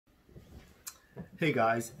Hey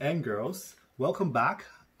guys and girls, welcome back.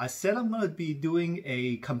 I said I'm going to be doing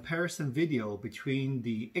a comparison video between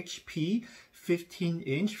the HP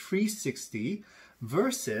 15-inch 360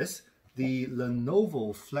 versus the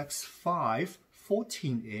Lenovo Flex 5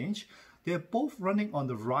 14-inch. They're both running on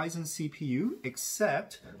the Ryzen CPU,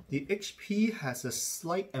 except the HP has a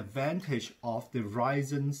slight advantage of the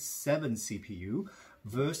Ryzen 7 CPU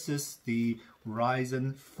versus the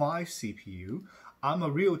Ryzen 5 CPU. I'm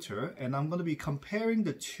a realtor and I'm going to be comparing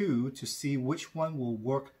the two to see which one will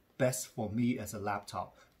work best for me as a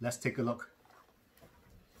laptop. Let's take a look.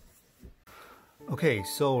 Okay,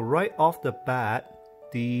 so right off the bat,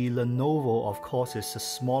 the Lenovo of course is a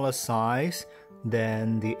smaller size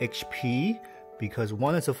than the HP because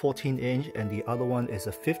one is a 14-inch and the other one is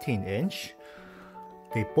a 15-inch.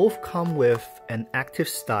 They both come with an active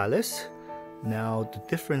stylus. Now the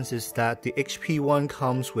difference is that the HP one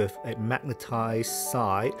comes with a magnetized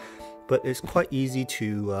side, but it's quite easy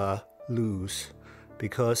to lose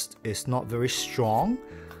because it's not very strong.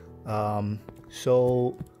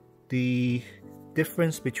 So the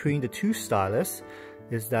difference between the two stylus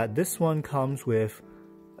is that this one comes with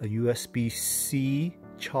a USB-C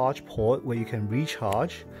charge port where you can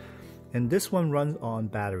recharge, and this one runs on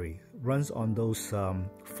battery, runs on those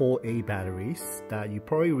 4A batteries that you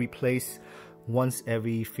probably replace once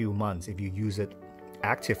every few months if you use it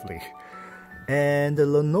actively. And the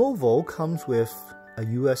Lenovo comes with a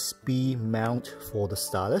USB mount for the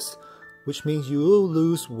stylus, which means you will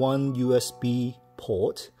lose one USB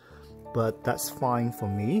port, but that's fine for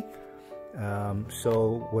me.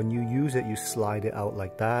 So when you use it, you slide it out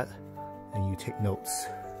like that and you take notes.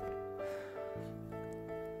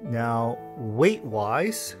 Now weight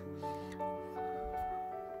wise,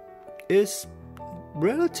 it's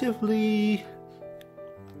relatively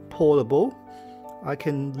portable. I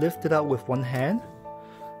can lift it out with one hand,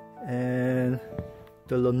 and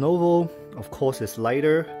the Lenovo of course is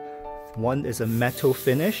lighter. One is a metal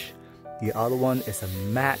finish, the other one is a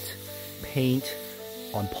matte paint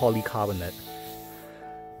on polycarbonate.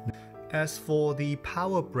 As for the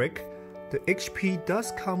power brick, the HP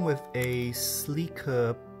does come with a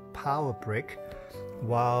sleeker power brick,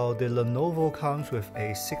 while the Lenovo comes with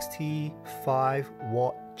a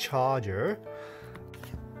 65-watt charger.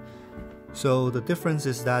 So the difference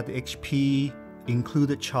is that the HP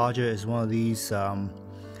included charger is one of these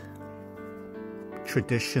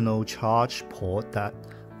traditional charge port that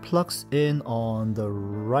plugs in on the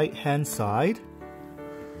right hand side,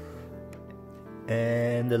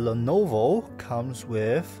 and the Lenovo comes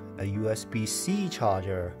with a USB-C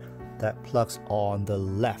charger that plugs on the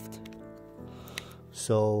left.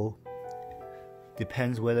 So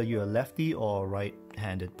depends whether you're a lefty or a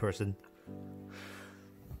right-handed person.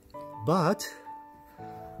 But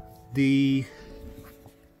the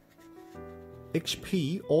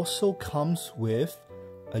HP also comes with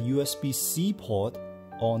a USB-C port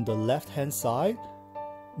on the left-hand side,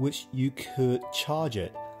 which you could charge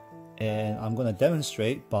it. And I'm going to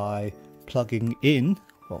demonstrate by plugging in.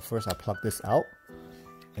 Well, first I plug this out,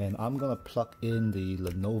 and I'm going to plug in the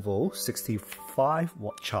Lenovo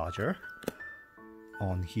 65-watt charger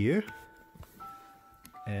on here,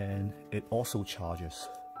 and it also charges.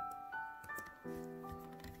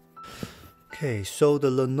 Okay, so the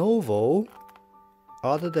Lenovo,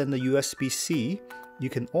 other than the USB-C, you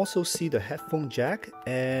can also see the headphone jack,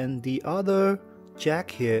 and the other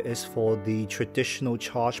jack here is for the traditional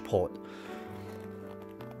charge port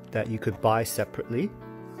that you could buy separately.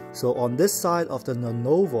 So on this side of the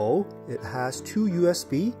Lenovo, it has two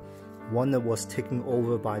USB, one that was taken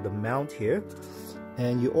over by the mount here,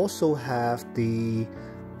 and you also have the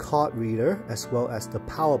card reader as well as the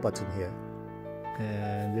power button here.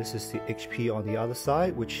 And this is the HP on the other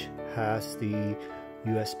side, which has the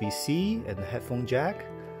USB-C and the headphone jack,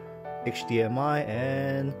 HDMI,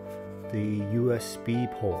 and the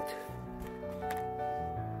USB port.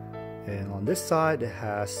 And on this side, it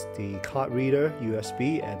has the card reader,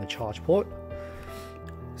 USB, and the charge port.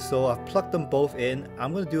 So I've plugged them both in.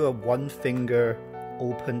 I'm going to do a one-finger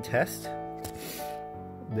open test.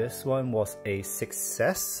 This one was a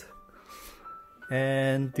success.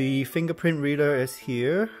 And the fingerprint reader is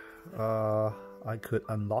here. I could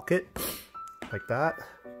unlock it like that.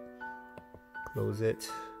 Close it.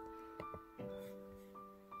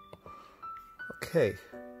 Okay.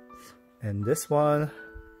 And this one,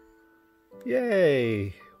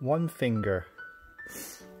 yay! One finger.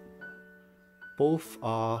 Both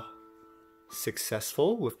are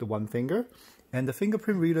successful with the one finger. And the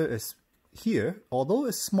fingerprint reader is here. Although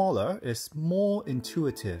it's smaller, it's more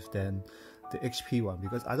intuitive than the HP one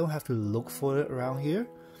because I don't have to look for it around here.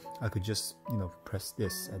 I could just, press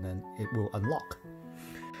this and then it will unlock.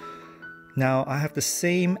 Now I have the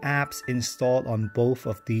same apps installed on both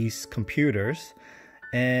of these computers,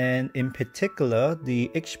 and in particular the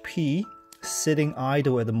HP sitting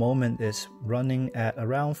idle at the moment is running at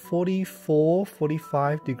around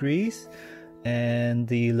 45 degrees, and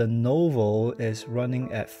the Lenovo is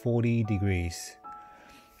running at 40 degrees.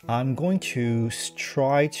 I'm going to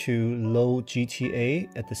try to load GTA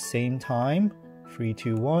at the same time. 3,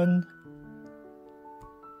 2, 1.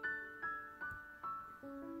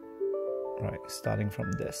 Right, starting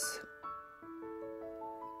from this.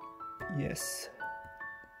 Yes.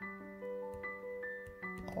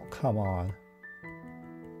 Oh, come on.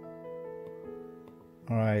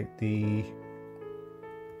 Alright, the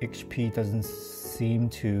HP doesn't seem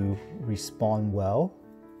to respond well.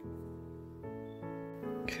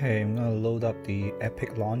 Okay, I'm gonna load up the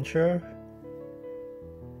Epic launcher.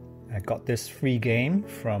 I got this free game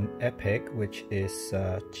from Epic, which is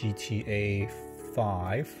GTA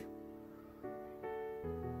 5.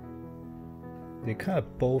 They kind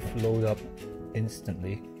of both load up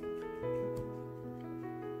instantly.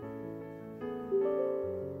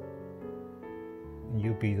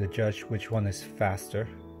 You be the judge which one is faster.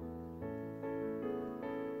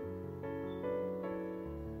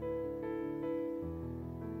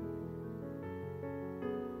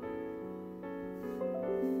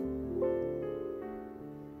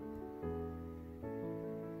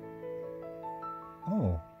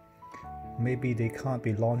 Oh, maybe they can't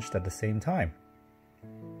be launched at the same time.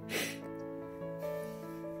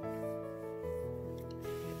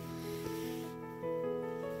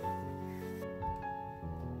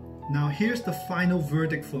 Now here's the final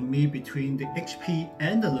verdict for me between the HP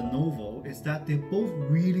and the Lenovo is that they're both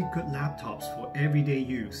really good laptops for everyday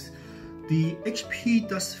use. The HP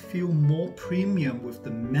does feel more premium with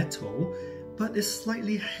the metal, but is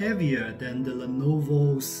slightly heavier than the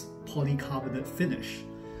Lenovo's polycarbonate finish.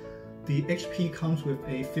 The HP comes with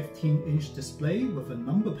a 15-inch display with a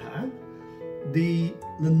number pad. The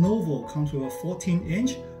Lenovo comes with a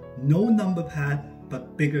 14-inch, no number pad,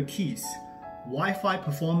 but bigger keys. Wi-Fi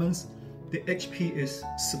performance, the HP is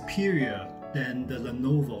superior than the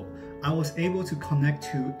Lenovo. I was able to connect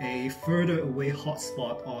to a further away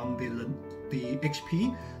hotspot on the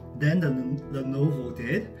HP than the Lenovo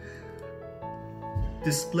did.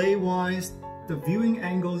 Display wise, the viewing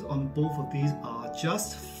angles on both of these are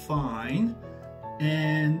just fine,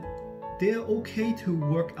 and they're okay to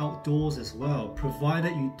work outdoors as well,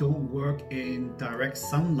 provided you don't work in direct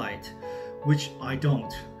sunlight, which I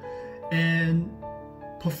don't. And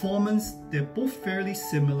performance, they're both fairly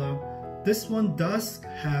similar. This one does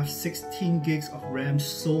have 16 gigs of RAM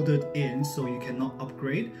soldered in, so you cannot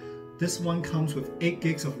upgrade. This one comes with 8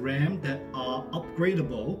 gigs of RAM that are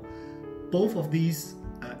upgradable. Both of these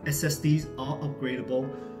SSDs are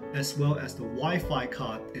upgradable, as well as the Wi-Fi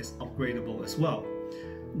card is upgradable as well.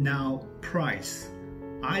 Now, price.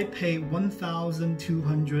 I paid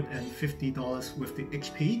 $1,250 with the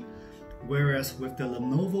HP, whereas with the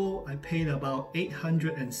Lenovo, I paid about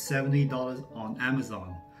 $870 on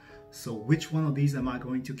Amazon. So which one of these am I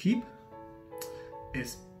going to keep?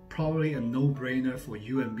 It's probably a no-brainer for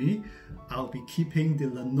you and me. I'll be keeping the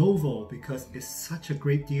Lenovo because it's such a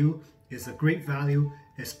great deal, it's a great value,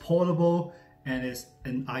 it's portable, and it's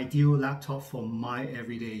an ideal laptop for my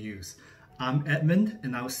everyday use. I'm Edmund,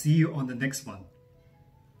 and I'll see you on the next one.